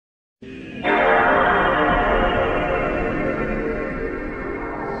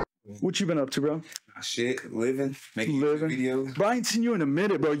What you been up to, bro? Shit, making videos. Bro, I ain't seen you in a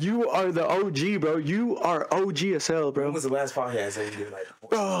minute, bro. You are the OG, bro. You are OG as hell, bro. When was the last podcast that you did? Like,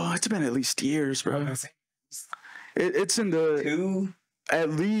 bro, it's been at least years, bro. It's in the 2.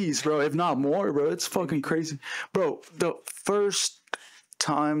 At least, bro, if not more, bro. It's fucking crazy, bro. The first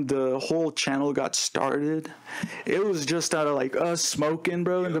time the whole channel got started, it was just out of like us smoking,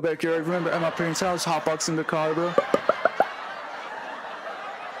 bro, in the backyard. Remember, at my parents' house, hotbox in the car, bro.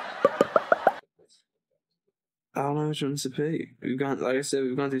 I don't know which ones to pick. We've gone, like I said,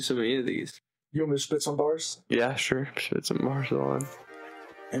 we've gone through so many of these. You want me to spit some bars? Yeah, sure. Spit some bars on.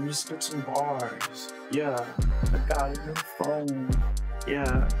 Let me spit some bars. Yeah, I got your phone.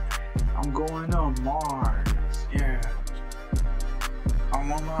 Yeah, I'm going on Mars. Yeah,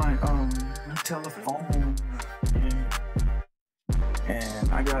 I'm on my telephone. Yeah,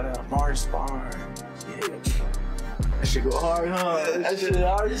 and I got a Mars bar. Yeah. That shit go hard, huh? That shit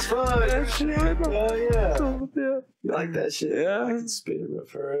hard as fuck. That shit, yeah. You like that shit? Yeah. I can spit it real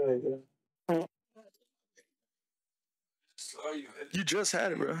for real, bro. You just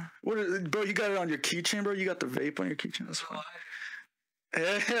had it, bro. Bro, you got it on your keychain, bro? You got the vape on your keychain? That's fine.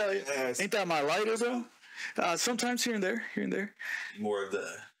 Hell yeah. Ain't that my lighter, bro? Sometimes here and there. More of the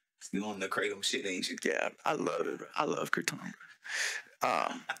still on the kratom shit, ain't you? Yeah, I love it, bro. I love kratom, bro.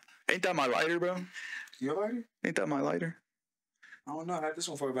 Ain't that my lighter, bro? Your lighter? Ain't that my lighter? I don't know. I had this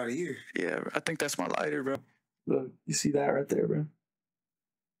one for about a year. Yeah, bro. I think that's my lighter, bro. Look, you see that right there, bro?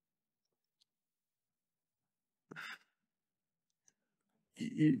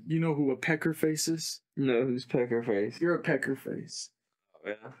 You know who a pecker face is? No, who's pecker face? You're a pecker face. Oh,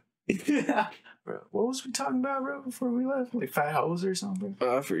 yeah. Yeah. Bro, what was we talking about, bro, before we left? Like fat hoes or something?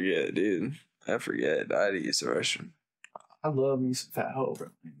 Oh, I forget, dude. I forget. I had to use the restroom. I love me some fat hoe, bro.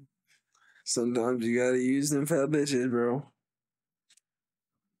 Sometimes you gotta use them fat bitches, bro.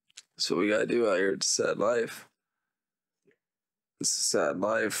 That's what we gotta do out here. It's a sad life. It's a sad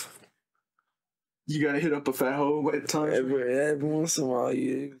life. You gotta hit up a fat hoe at times. Every once in a while,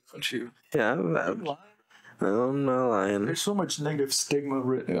 you don't you? Yeah, I'm not lying. There's so much negative stigma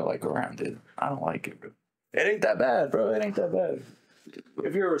like around it. I don't like it, bro. It ain't that bad, bro. It ain't that bad.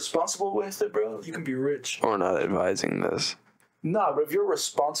 If you're responsible with it, bro, you can be rich. We're not advising this. Nah, but if you're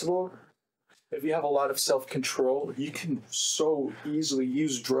responsible, if you have a lot of self-control, you can so easily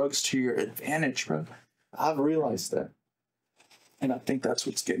use drugs to your advantage, bro. I've realized that. And I think that's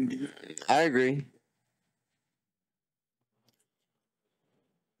what's getting me. I agree.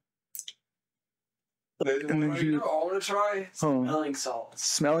 And then you, I want to try smelling salts.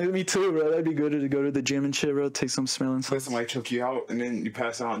 Smelling me too, bro. That'd be good to go to the gym and shit, bro. Take some smelling salts. Let somebody choke you out and then you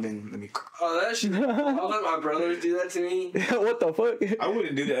pass out and then let me. Oh, that shit. I'll let my brothers do that to me. What the fuck? I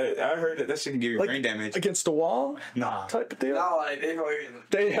wouldn't do that. I heard that shit can give you like, brain damage. Against the wall? Nah. Type of deal? No, like,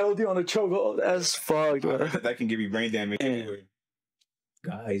 they held you on a chokehold. That's fucked, bro. That can give you brain damage anyway.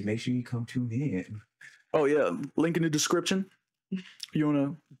 Guys, make sure you come tune in. Oh, yeah. Link in the description. You want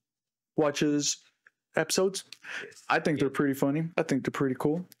to watch his episodes? I think they're pretty funny. I think they're pretty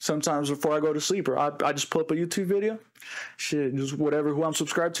cool. Sometimes before I go to sleep, or I just pull up a YouTube video. Shit, just whatever who I'm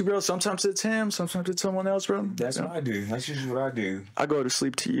subscribed to, bro. Sometimes it's him. Sometimes it's someone else, bro. That's what I do. That's just what I do. I go to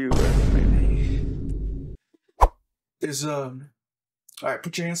sleep to you, bro. All right,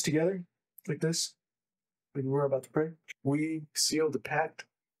 put your hands together like this. When we're about to pray, we seal the pact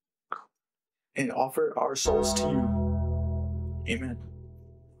and offer our souls to you. Amen.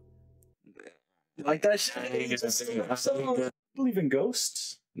 Like that shit. Believe in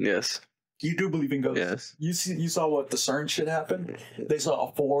ghosts? Yes. You do believe in ghosts? Yes. You saw what the CERN shit happened? They saw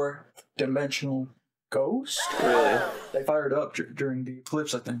a 4-dimensional ghost? Really? They fired up during the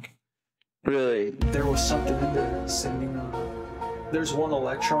eclipse, I think. Really? There was something in there sending there's one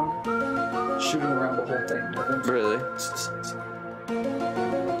electron shooting around the whole thing. Really?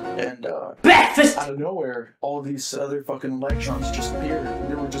 And out of nowhere, all these other fucking electrons just appeared.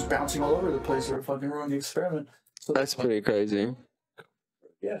 They were just bouncing all over the place. They were fucking ruining the experiment. So that's pretty crazy.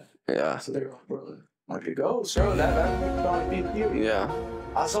 Yeah. Yeah. So they were like, bro, like a ghost, bro. That might be you. Yeah.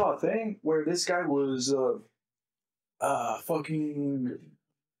 I saw a thing where this guy was fucking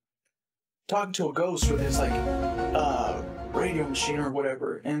talking to a ghost with his like radio machine or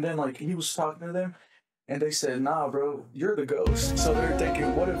whatever, and then like he was talking to them, and they said, "Nah, bro, you're the ghost." So they're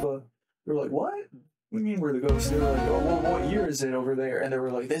thinking, "What if they're like, what? What do you mean we're the ghost?" They were like, "Oh, well, what year is it over there?" And they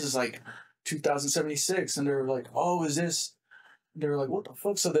were like, "This is like 2076." And they were like, "Oh, is this?" They were like, "What the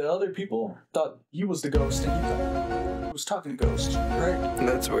fuck?" So the other people thought he was the ghost, and he thought was talking to ghosts, right?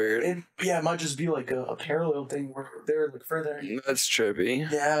 That's weird. And yeah, it might just be like a parallel thing where they're like further. That's trippy.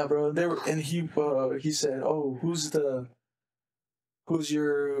 Yeah, bro. They were, and he said, "Oh, who was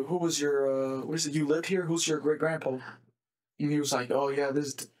your what is it? You lived here? Who's your great grandpa?" And he was like, "Oh yeah, this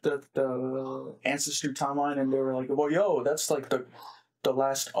is the ancestry timeline." And they were like, "Well, yo, that's like the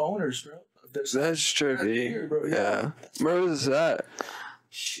last owners, bro. Of this That's trippy. here, bro. Yeah. Where was that?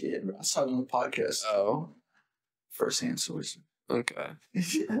 Shit, bro. I saw it on the podcast. Oh. First-hand source. Okay.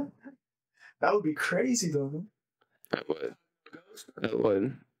 Yeah. That would be crazy, though. Man. I would. I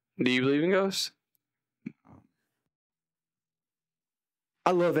would. Do you believe in ghosts?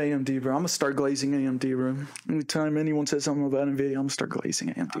 I love AMD, bro. I'm gonna start glazing AMD, bro. Anytime anyone says something about NVIDIA, I'm gonna start glazing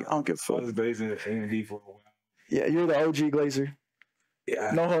AMD. I don't give a fuck. I was glazing AMD for a while. Yeah, you're the OG glazer.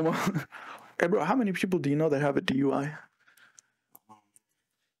 Yeah. No homo. Hey, bro, how many people do you know that have a DUI?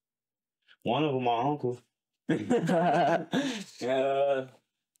 One of them, my uncle. About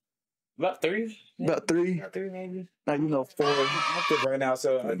three. About three. About three, maybe. Now you know four. I'm active right now,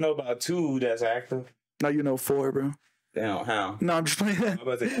 so I know about two that's active. Now you know four, bro. Damn, how? No, I'm just playing. I'm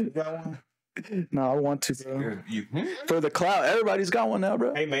about to say, you got one? No, I want to, bro. You. For the clout, everybody's got one now,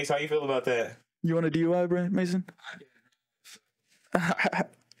 bro. Hey, Mace, how you feel about that? You want a DUI, bro, Mason?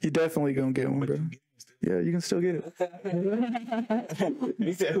 You definitely gonna get one, bro. Yeah, you can still get it.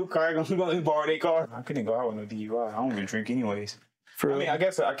 He said, "Who car gonna borrow their car?" I couldn't go out with no DUI. I don't even drink anyways. For I mean, I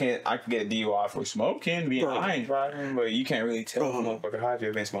guess I can get DUI for smoking. I ain't driving, but you can't really tell a motherfucker how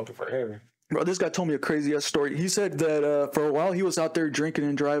you've been smoking forever. Bro, this guy told me a crazy ass story. He said that for a while he was out there drinking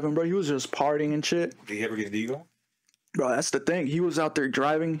and driving, bro. He was just partying and shit. Did you ever get a DUI? Bro, that's the thing. He was out there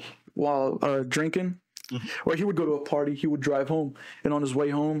driving while drinking. Or he would go to a party, he would drive home, and on his way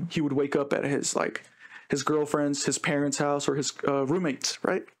home, he would wake up at his girlfriend's, his parents' house, or his roommates,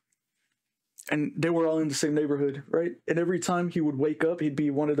 right? And they were all in the same neighborhood, right? And every time he would wake up, he'd be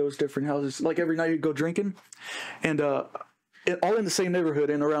one of those different houses. Like every night he'd go drinking, and all in the same neighborhood.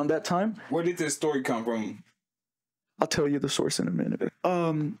 And around that time, Where did this story come from? I'll tell you the source in a minute.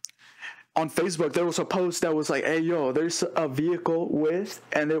 On Facebook, there was a post that was like, "Hey, yo, there's a vehicle with,"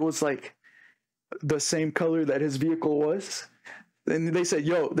 and it was like the same color that his vehicle was. And they said,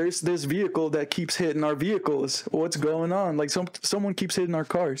 "Yo, there's this vehicle that keeps hitting our vehicles. What's going on? Like someone keeps hitting our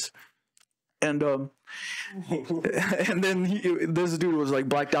cars." And and then this dude was like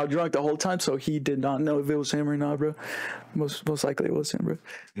blacked out drunk the whole time, so he did not know if it was him or not, bro. Most likely it was him, bro.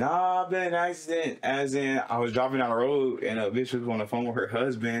 Nah, I've been in an accident. As in, I was driving down the road and a bitch was on the phone with her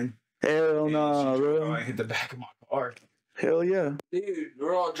husband. Hell no, bro. I hit the back of my car. Hell yeah. Dude,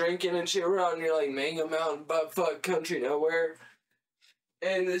 we're all drinking and shit. We're out near like Mango Mountain, buttfuck country nowhere.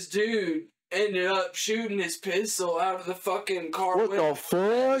 And this dude ended up shooting his pistol out of the fucking car What window. the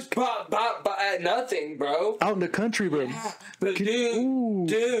fuck? But at nothing, bro. Out in the country, bro. Yeah, but Ooh.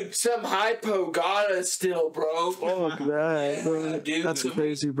 dude, some hypo got us still, bro. Fuck that, bro. Yeah, dude. That's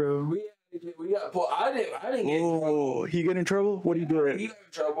crazy, bro. We got pulled. I didn't get in trouble. Oh, he get in trouble? What do you He do? got in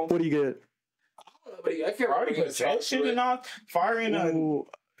trouble. What do you get? I don't know, but I can't Already remember. possession and all, firing a. Ooh,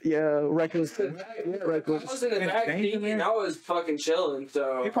 yeah, reckless. I Reckless. was in the back seat and I was fucking chilling,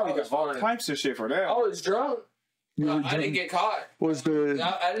 so He probably I was got all fine. types of shit for that. I was drunk. You were I didn't drunk. get caught. Was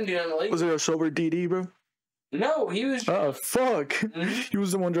I didn't do nothing illegal. it a sober DD, bro? No, he was. Oh, fuck. He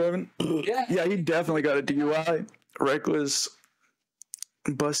was the one driving. Yeah. Yeah, he definitely got a DUI. Reckless.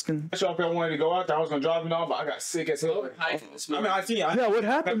 Busting. I showed up, I wanted to go out there. I was gonna drive and all, but I got sick as hell. I mean, I see. Yeah, what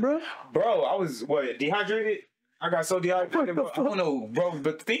happened, bro? Bro, I was dehydrated. I got so dehydrated. Bro, I don't know, bro.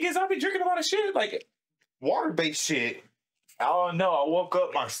 But the thing is, I've been drinking a lot of shit, like water-based shit. I don't know. I woke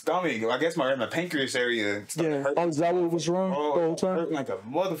up, my stomach. I guess my pancreas area. Yeah. Oh, is that what was wrong the whole time? Hurt like a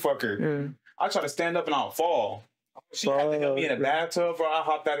motherfucker. Yeah. I tried to stand up and I'll fall. She had to get me in a bathtub, bro. I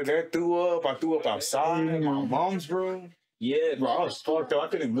hopped out of there, threw up. I threw up outside in my mom's room. Yeah, bro. I was fucked up. I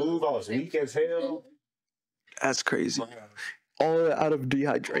couldn't move. I was weak as hell. That's crazy. All out of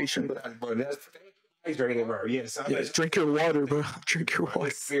dehydration. Bro, that's hydrated, bro. Yes. Yeah, drink your water, bro. Drink your water.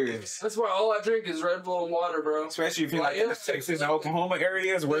 It's serious. That's why all I drink is Red Bull and water, bro. Especially if you're like in the Texas and Oklahoma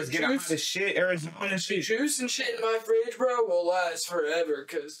areas where it's getting hot as shit, Arizona and shit. Juice and shit in my fridge, bro, will last forever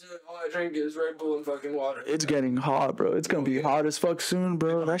because all I drink is Red Bull and fucking water. It's getting hot, bro. It's gonna be hot as fuck soon,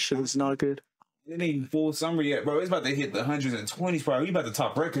 bro. That shit is not good. It ain't even full summer yet, bro. It's about to hit the 120s, bro. We about to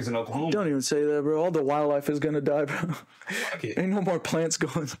top records in Oklahoma. Don't even say that, bro. All the wildlife is gonna die, bro. Fuck it. Ain't no more plants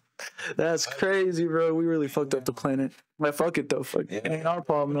going. That's crazy, bro. We really fucked up the planet. Like, fuck it though. Fuck. It ain't our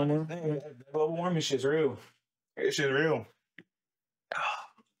problem no more. That global warming shit's real. That shit's real.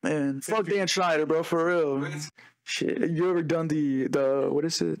 Man, fuck Dan Schneider, bro. For real. Shit, you ever done the what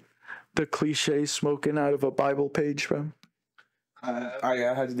is it? the cliche smoking out of a Bible page, bro? I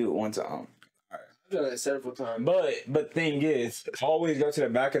had to do it one time. I've done it several times. But thing is, always go to the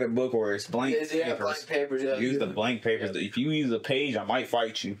back of the book where it's blank Yeah, papers. blank papers. Yeah. Use the blank papers. If you use a page, I might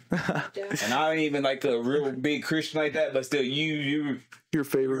fight you. And I ain't even like a real big Christian like that, but still, you Your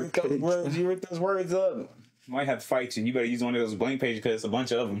favorite those page. words, you wrote those words up. Might have to fight you. You better use one of those blank pages because it's a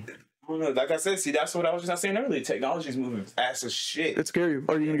bunch of them. I don't know. Like I said, see, that's what I was just saying earlier. Technology's moving fast as shit. It's scary.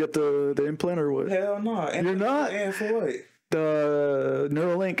 Are you gonna get the implant or what? Hell no. And You're not? And for what? The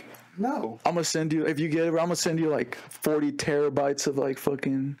Neuralink. No. I'm gonna send you, if you get it, I'm gonna send you like 40 terabytes of like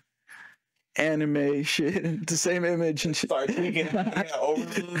fucking anime shit. The same image and shit. Start tweaking. Yeah,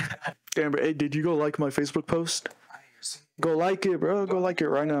 overload. Damn, bro. Hey, did you go like my Facebook post? Go like it, bro. Go like it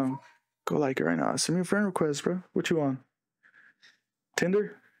right now. Go like it right now. Send me a friend request, bro. What you on?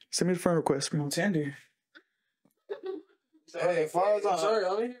 Tinder? Send me a friend request, bro. On Tinder. Hey, follows on. Sorry,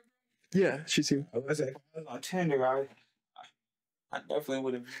 on here. Yeah, she's here. I said, on Tinder, I definitely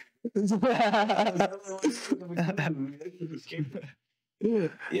would have. Yeah.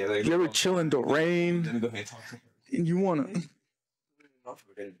 Yeah, like, You ever chilling the let me rain go ahead and talk to her. and you wanna?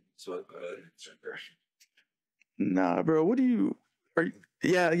 Nah, bro. What do you? Are you?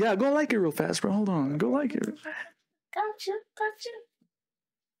 Yeah. Go like it real fast, bro. Hold on. Go like it. Gotcha.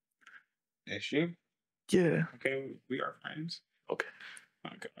 That's you? Yeah. Okay, we are friends. Okay.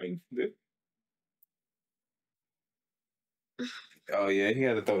 Okay, good. Oh yeah, he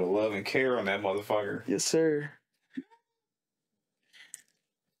had to throw the love and care on that motherfucker. Yes, sir.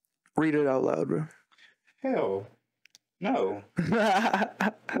 Read it out loud, bro. Hell, no.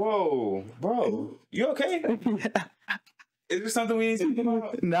 Whoa, bro, you okay? Is there something we need to think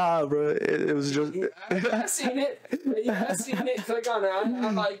about? Nah, bro. It was just. I seen it. Yeah, I seen it. Click on it.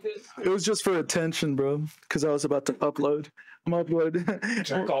 I liked it. It was just for attention, bro. Because I was about to upload. I'm upload.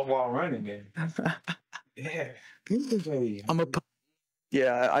 Jerk off while running, man. Yeah. I'm a.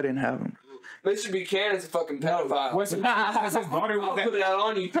 Yeah, I didn't have him. Mr. Buchanan's a fucking pedophile. What's his daughter I'll with put that? it out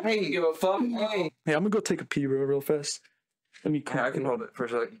on you. I ain't give a fuck. Hey. Hey, I'm gonna go take a pee, bro, real fast. Let me. I can hold it for a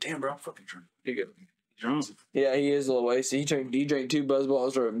second. Damn, bro, I'm fucking drunk. You good? Drunk. Yeah, he is a little wasted. He drank 2 buzz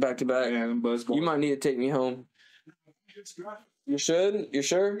balls right back to back. Yeah, buzz You might need to take me home. You should? You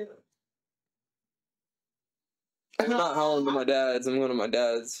sure? I'm not home to my dad's. I'm going to my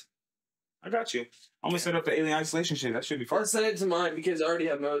dad's. I got you. I'm gonna set up the alien isolation shit. That should be fun. I'll send it to mine because I already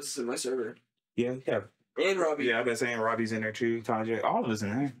have Moses in my server. Yeah. And Robbie. Yeah, I've been saying Robbie's in there too. Tajay, all of us in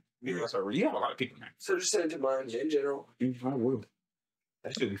there. Yeah, so you have a lot of people in there. So just send it to mine in general. I will.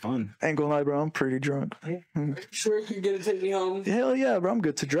 That should be fun. Ain't gonna lie, bro. I'm pretty drunk. Are you sure you're going to take me home? Hell yeah, bro. I'm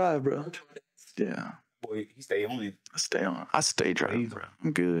good to drive, bro. Yeah. Boy, he stay on it. I stay driving, bro.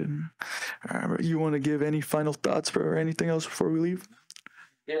 I'm good. All right, bro. You want to give any final thoughts, bro, or anything else before we leave?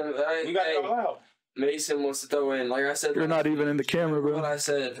 Yeah, You got it all out. Mason wants to throw in, like I said. You're not even in the camera, What bro. I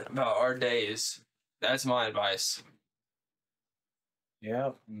said about our days. That's my advice.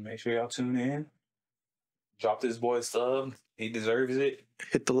 Yeah, make sure y'all tune in. Drop this boy a sub. He deserves it.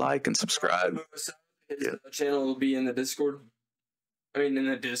 Hit the like and subscribe. His channel will be in the Discord. I mean, in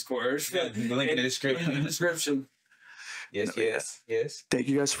the Discord. Yeah, the link in the description. In the description. Yes. Thank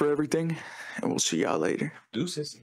you guys for everything, and we'll see y'all later. Deuces.